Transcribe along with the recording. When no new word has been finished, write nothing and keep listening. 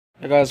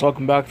Hey guys,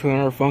 welcome back to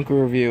another Funko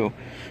review.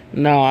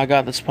 Now, I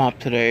got this pop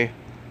today,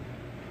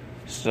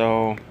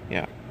 so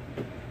yeah.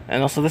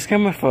 And also, this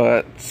came with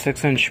a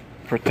 6-inch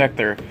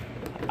protector.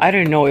 I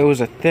didn't know it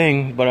was a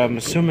thing, but I'm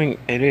assuming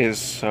it is,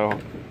 so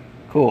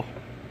cool.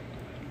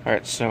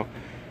 Alright, so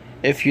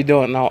if you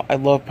don't know, I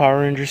love Power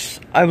Rangers.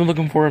 I've been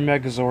looking for a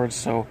Megazord,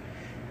 so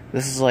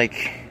this is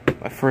like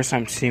my first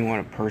time seeing one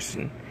in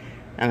person,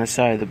 and I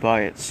decided to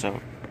buy it,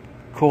 so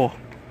cool.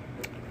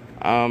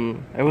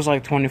 It was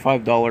like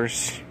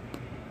 $25.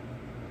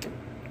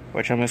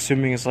 Which I'm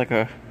assuming is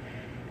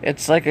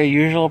it's like a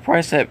usual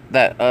price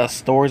that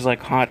stores like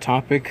Hot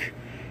Topic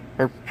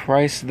or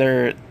price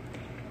their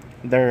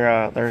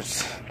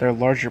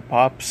larger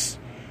pops.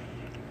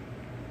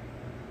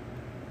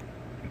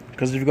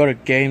 Because if you go to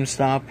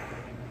GameStop,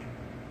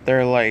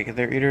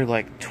 they're either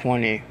like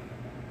 20.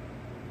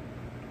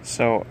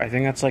 So I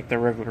think that's like the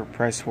regular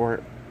price for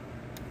it.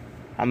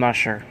 I'm not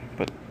sure,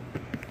 but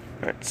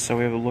alright, so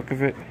we have a look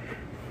of it.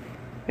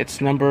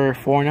 It's number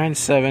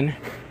 497.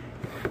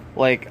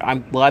 Like,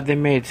 I'm glad they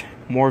made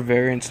more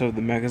variants of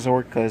the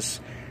Megazord,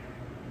 because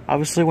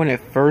obviously when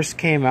it first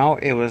came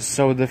out, it was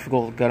so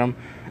difficult to get him.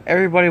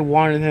 Everybody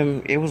wanted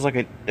him. It was like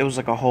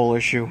a whole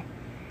issue,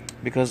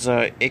 because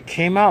it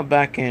came out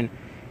back in,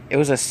 it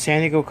was a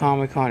San Diego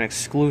Comic-Con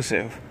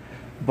exclusive,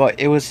 but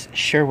it was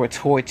shared with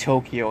Toy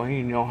Tokyo, and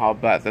you know how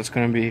bad that's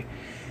gonna be.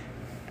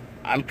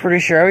 I'm pretty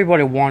sure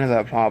everybody wanted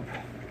that pop,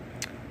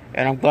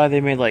 and I'm glad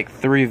they made like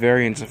 3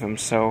 variants of him.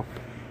 So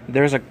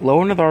there's a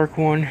glow-in-the-dark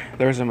one,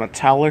 there's a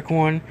metallic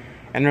one,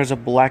 and there's a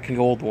black and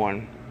gold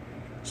one.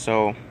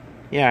 So,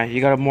 yeah, you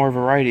got a more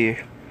variety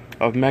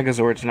of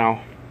Megazords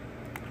now.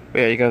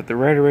 But yeah, you got the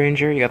Red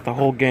Ranger, you got the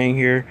whole gang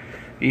here.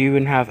 You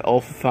even have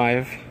Alpha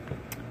 5.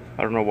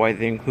 I don't know why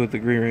they include the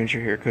Green Ranger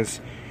here,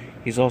 because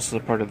he's also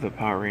part of the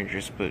Power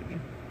Rangers, but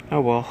oh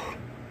well.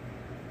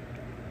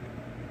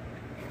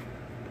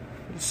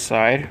 This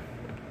side,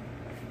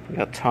 you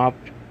got top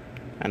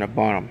and a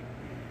bottom.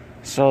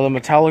 So the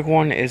metallic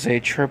one is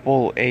a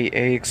triple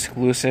AA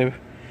exclusive.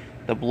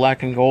 The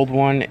black and gold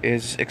one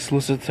is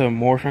exclusive to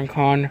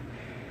MorphinCon,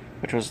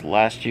 which was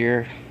last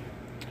year.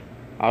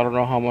 I don't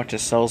know how much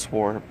it sells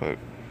for, but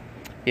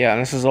yeah,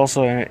 this is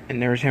also an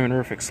Entertainment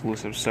Earth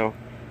exclusive, so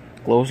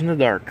glows in the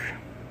dark.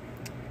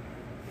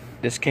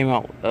 This came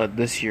out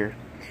this year.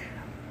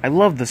 I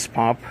love this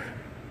pop.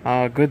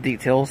 Good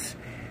details.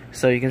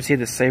 So you can see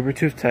the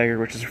saber-toothed tiger,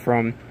 which is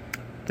from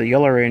the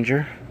Yellow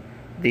Ranger.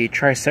 The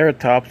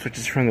Triceratops, which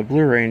is from the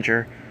Blue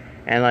Ranger,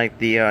 and like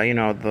the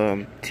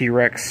the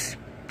T-Rex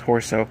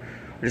torso,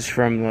 which is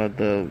from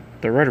the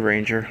Red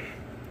Ranger,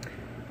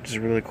 which is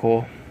really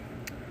cool.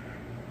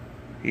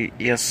 He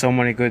has so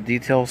many good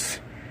details.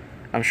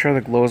 I'm sure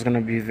the glow is gonna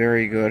be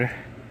very good.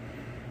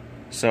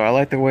 So I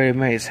like the way he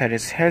made his head.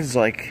 His head's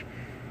like,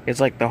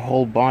 it's like the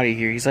whole body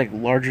here. He's like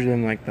larger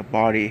than like the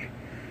body,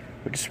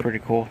 which is pretty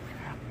cool.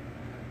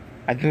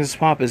 I think this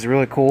pop is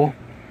really cool.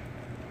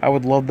 I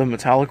would love the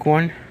metallic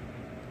one.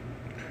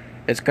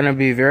 It's gonna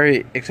be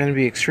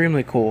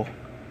extremely cool.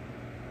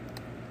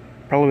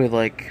 Probably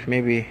like,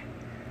 maybe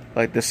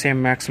like the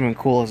same maximum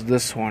cool as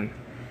this one,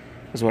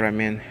 is what I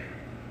mean.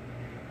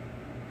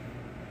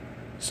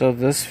 So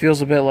this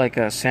feels a bit like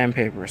a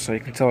sandpaper, so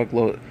you can tell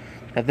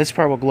that this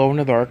part will glow in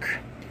the dark.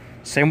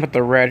 Same with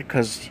the red,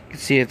 because you can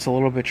see it's a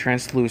little bit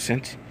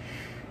translucent.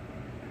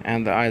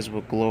 And the eyes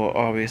will glow,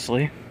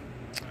 obviously.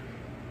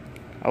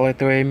 I like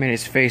the way he made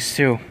his face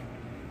too.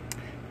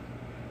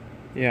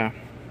 Yeah.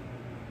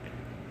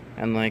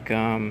 And like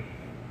the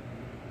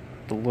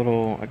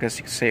little, I guess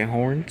you could say,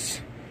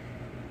 horns,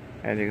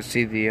 and you can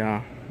see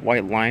the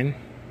white line.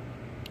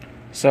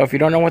 So if you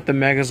don't know what the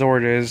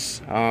Megazord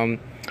is,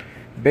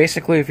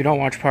 basically, if you don't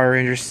watch Power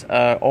Rangers,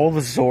 all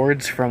the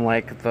Zords from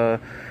like the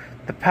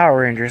Power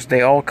Rangers,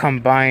 they all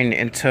combine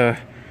into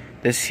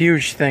this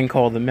huge thing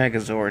called the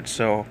Megazord.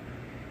 So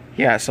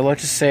yeah, so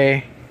let's just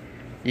say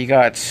you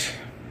got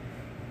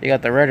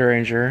the Red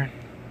Ranger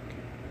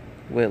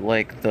with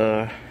like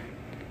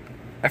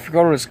I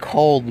forgot what it's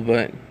called,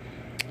 but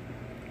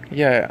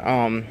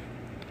yeah,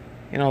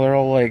 they're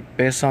all like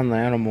based on the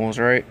animals,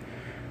 right?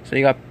 So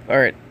you got,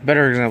 alright,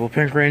 better example,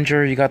 Pink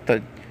Ranger, you got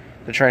the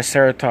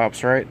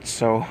Triceratops, right?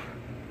 So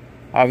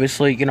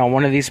obviously,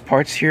 one of these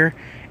parts here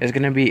is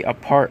gonna be a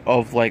part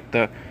of like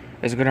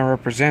is gonna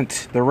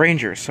represent the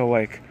Ranger.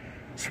 So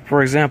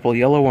for example,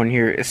 yellow one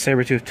here is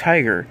saber-toothed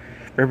tiger,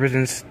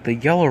 represents the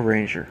Yellow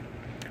Ranger.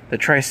 The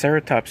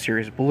Triceratops here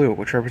is blue,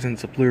 which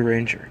represents the Blue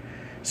Ranger.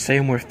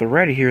 Same with the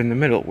red here in the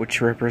middle, which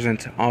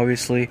represents,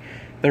 obviously,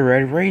 the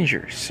Red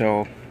Ranger.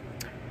 So,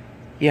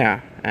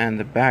 yeah, and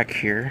the back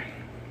here,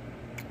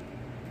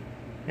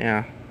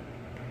 yeah.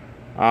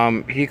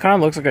 He kind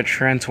of looks like a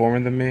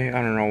Transformer to me.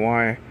 I don't know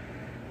why.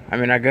 I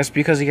mean, I guess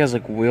because he has,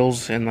 like,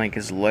 wheels in, like,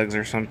 his legs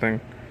or something.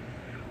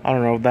 I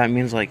don't know if that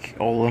means, like,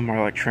 all of them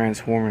are, like,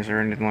 Transformers or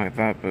anything like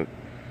that, but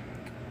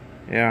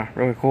yeah,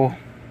 really cool.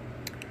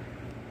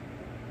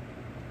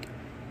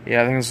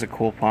 Yeah, I think this is a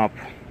cool pop.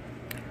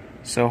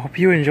 So, hope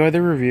you enjoyed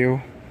the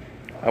review.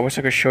 I wish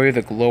I could show you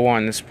the glow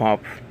on this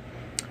pop,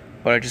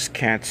 but I just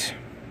can't.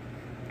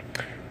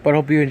 But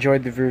hope you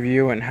enjoyed the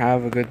review and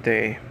have a good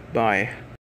day. Bye.